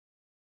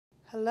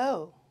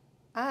Hello,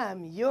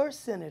 I'm your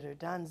Senator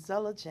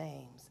Donzella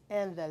James,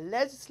 and the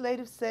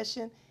legislative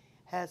session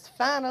has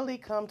finally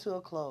come to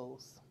a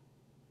close.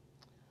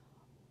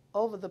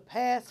 Over the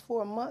past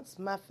 4 months,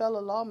 my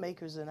fellow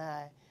lawmakers and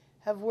I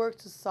have worked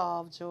to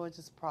solve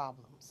Georgia's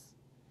problems.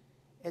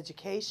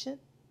 Education,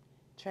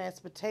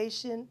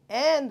 transportation,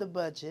 and the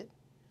budget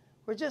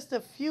were just a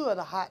few of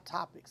the hot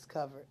topics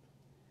covered.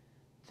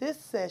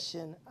 This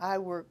session, I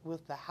worked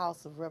with the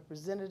House of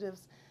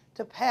Representatives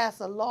to pass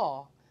a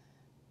law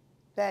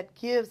that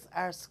gives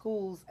our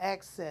schools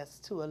access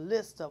to a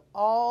list of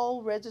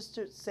all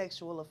registered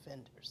sexual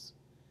offenders.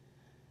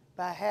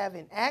 By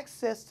having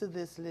access to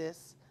this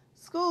list,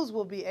 schools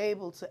will be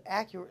able to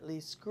accurately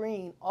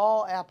screen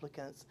all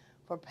applicants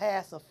for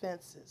past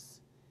offenses.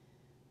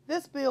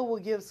 This bill will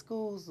give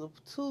schools the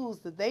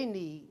tools that they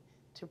need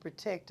to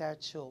protect our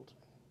children.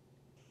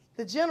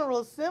 The General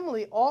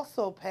Assembly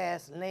also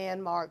passed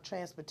landmark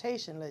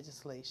transportation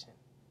legislation.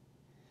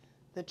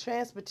 The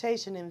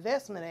Transportation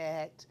Investment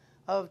Act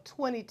of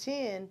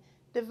 2010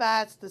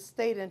 divides the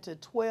state into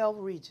 12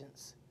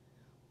 regions.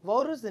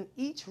 Voters in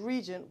each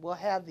region will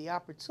have the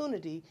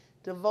opportunity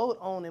to vote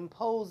on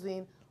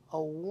imposing a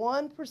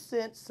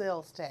 1%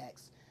 sales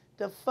tax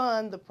to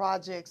fund the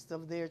projects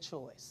of their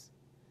choice.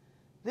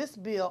 This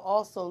bill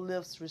also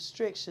lifts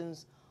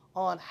restrictions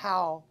on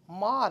how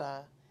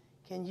MARTA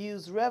can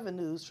use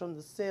revenues from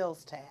the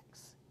sales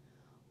tax.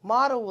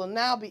 MARTA will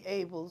now be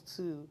able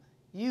to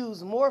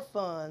use more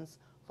funds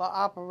for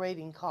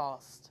operating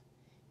costs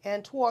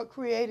and toward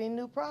creating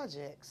new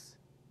projects.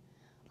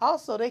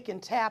 Also, they can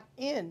tap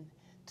in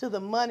to the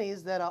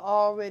monies that are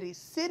already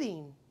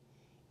sitting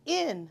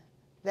in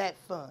that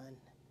fund.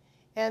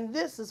 And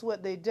this is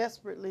what they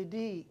desperately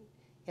need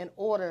in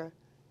order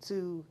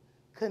to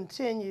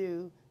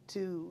continue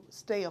to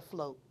stay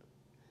afloat.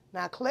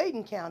 Now,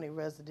 Clayton County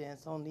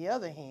residents, on the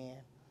other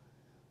hand,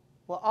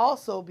 will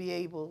also be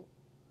able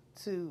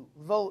to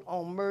vote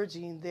on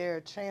merging their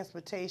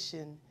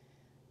transportation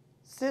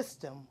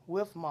system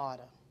with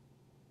MARTA.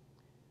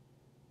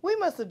 We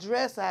must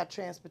address our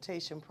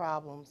transportation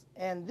problems,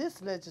 and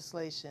this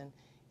legislation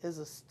is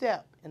a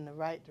step in the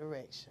right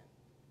direction.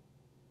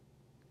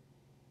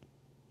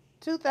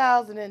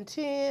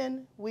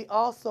 2010, we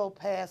also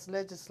passed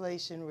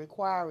legislation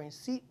requiring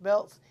seat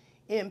belts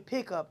in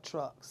pickup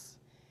trucks.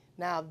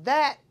 Now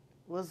that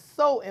was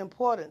so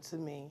important to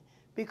me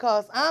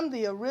because I'm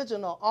the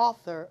original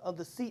author of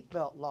the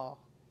seatbelt law.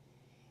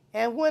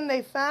 And when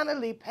they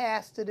finally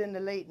passed it in the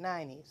late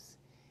 90s,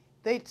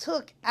 they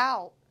took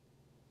out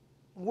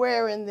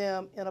wearing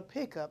them in a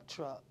pickup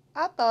truck.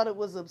 I thought it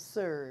was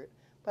absurd,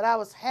 but I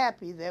was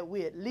happy that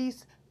we at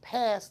least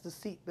passed the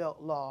seatbelt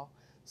law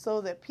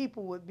so that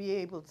people would be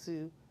able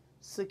to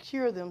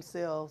secure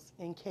themselves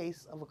in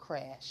case of a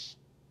crash.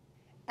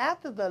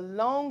 After the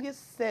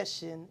longest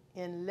session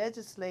in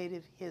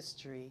legislative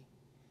history,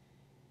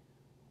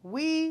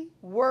 we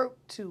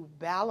worked to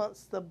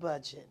balance the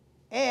budget,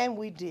 and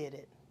we did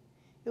it.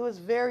 It was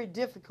very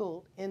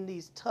difficult in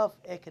these tough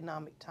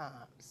economic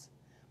times,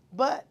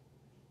 but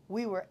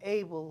we were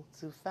able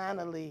to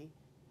finally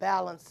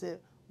balance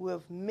it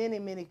with many,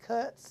 many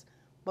cuts,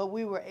 but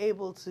we were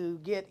able to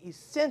get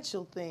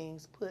essential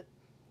things put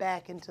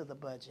back into the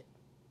budget.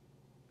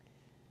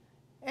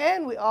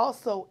 And we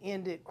also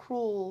ended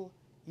cruel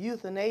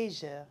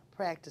euthanasia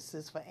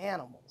practices for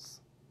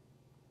animals.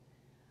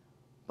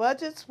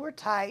 Budgets were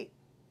tight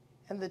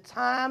and the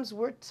times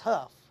were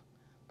tough,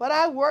 but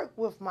I worked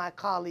with my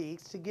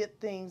colleagues to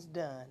get things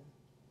done.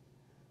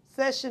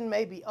 Session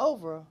may be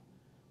over,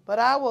 but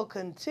I will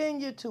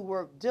continue to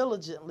work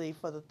diligently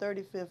for the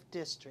 35th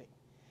District.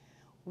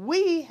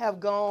 We have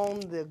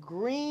gone the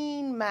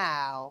green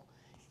mile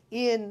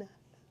in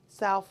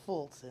South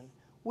Fulton.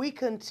 We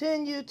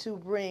continue to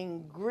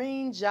bring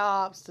green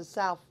jobs to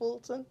South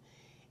Fulton,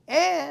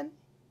 and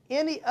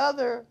any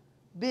other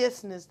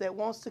business that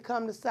wants to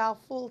come to South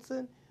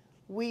Fulton,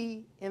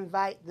 we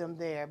invite them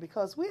there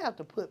because we have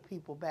to put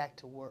people back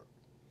to work.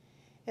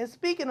 And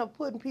speaking of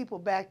putting people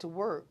back to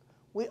work,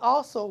 we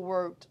also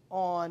worked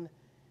on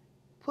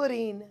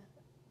putting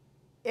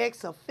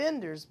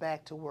ex-offenders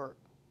back to work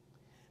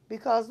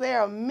because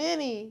there are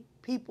many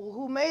people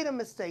who made a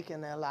mistake in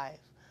their life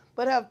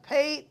but have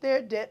paid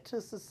their debt to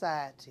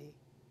society.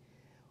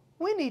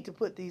 We need to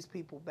put these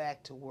people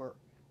back to work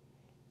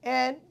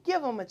and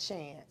give them a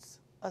chance,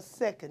 a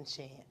second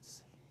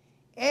chance.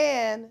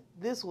 And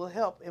this will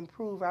help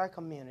improve our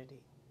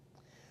community.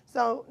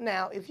 So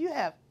now, if you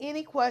have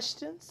any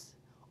questions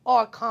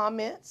or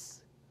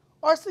comments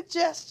or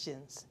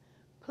suggestions,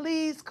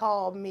 please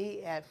call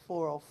me at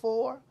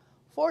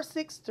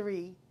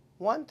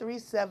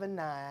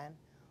 404-463-1379,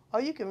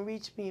 or you can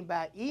reach me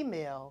by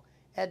email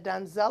at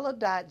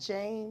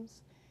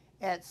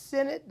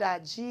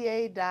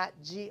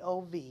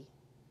donzella.james@senate.ga.gov.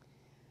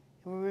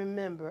 And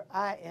remember,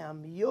 I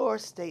am your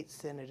state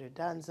senator,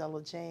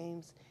 Donzella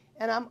James,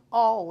 and I'm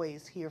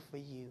always here for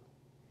you.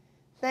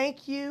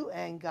 Thank you,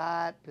 and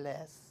God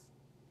bless.